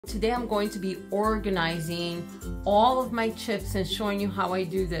Today I'm going to be organizing all of my chips and showing you how I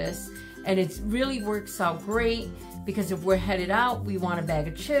do this. And it really works out great because if we're headed out, we want a bag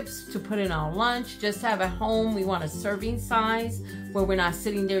of chips to put in our lunch. Just to have at home, we want a serving size where we're not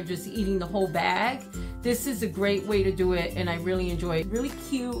sitting there just eating the whole bag. This is a great way to do it and I really enjoy it. Really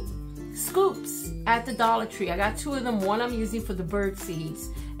cute scoops at the Dollar Tree. I got two of them. One I'm using for the bird seeds.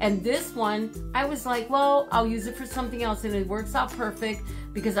 And this one, I was like, well, I'll use it for something else, and it works out perfect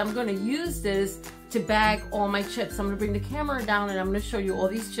because I'm gonna use this to bag all my chips. I'm gonna bring the camera down and I'm gonna show you all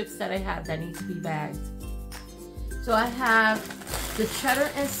these chips that I have that need to be bagged. So I have the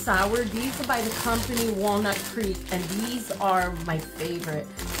cheddar and sour. These are by the company Walnut Creek, and these are my favorite.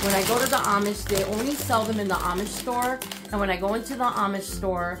 When I go to the Amish, they only sell them in the Amish store, and when I go into the Amish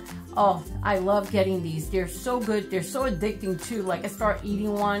store, oh, I love getting these. They're so good. They're so addicting too. Like I start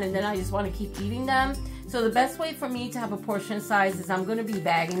eating one and then I just want to keep eating them. So the best way for me to have a portion size is I'm going to be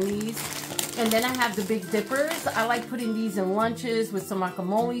bagging these. And then I have the Big Dippers. I like putting these in lunches with some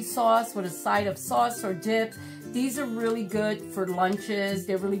guacamole sauce with a side of sauce or dip. These are really good for lunches.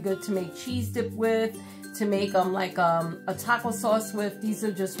 They're really good to make cheese dip with, to make like a taco sauce with. These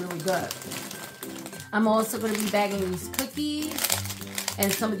are just really good. I'm also going to be bagging these cookies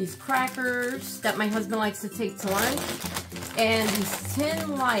and some of these crackers that my husband likes to take to lunch. And these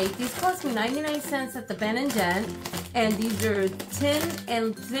Tin Light, these cost me 99 cents at the Ben & Dent. And these are thin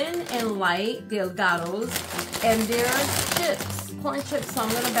and light, Delgados. And they're chips, corn chips, so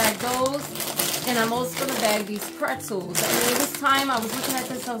I'm gonna bag those. And I'm also gonna bag these pretzels. I mean, this time I was looking at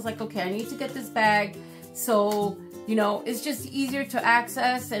this, I was like, okay, I need to get this bag. So, you know, it's just easier to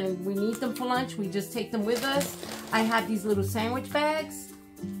access and we need them for lunch. We just take them with us. I have these little sandwich bags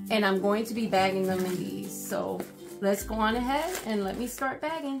and I'm going to be bagging them in these. So let's go on ahead and let me start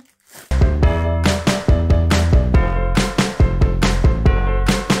bagging.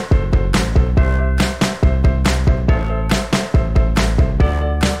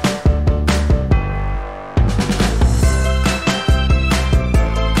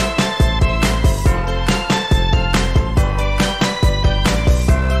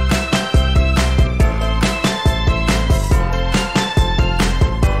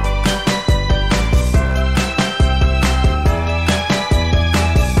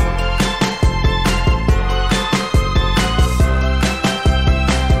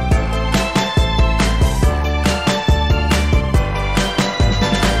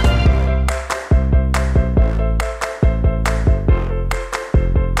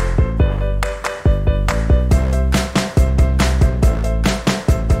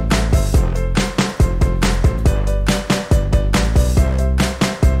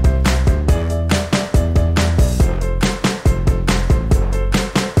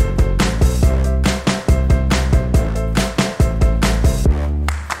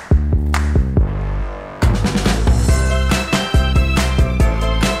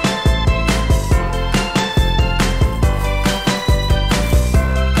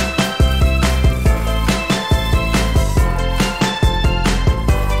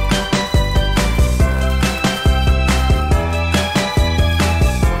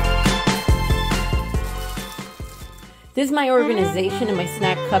 This is my organization in my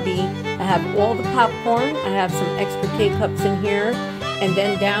snack cubby. I have all the popcorn. I have some extra K-Cups in here. And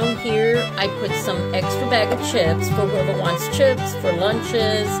then down here, I put some extra bag of chips for whoever wants chips for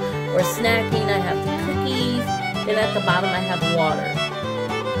lunches or snacking. I have the cookies. And at the bottom, I have water.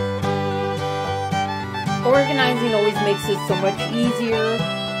 Organizing always makes it so much easier.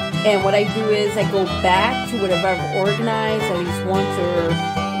 And what I do is I go back to whatever I've organized at least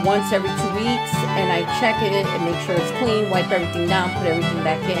once every 2 weeks, and I check it and make sure it's clean, wipe everything down, put everything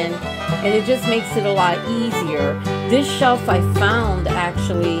back in, and it just makes it a lot easier. This shelf I found,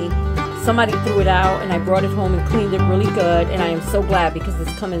 actually, somebody threw it out and I brought it home and cleaned it really good, and I am so glad because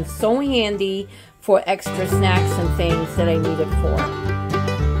it's come in so handy for extra snacks and things that I need it for.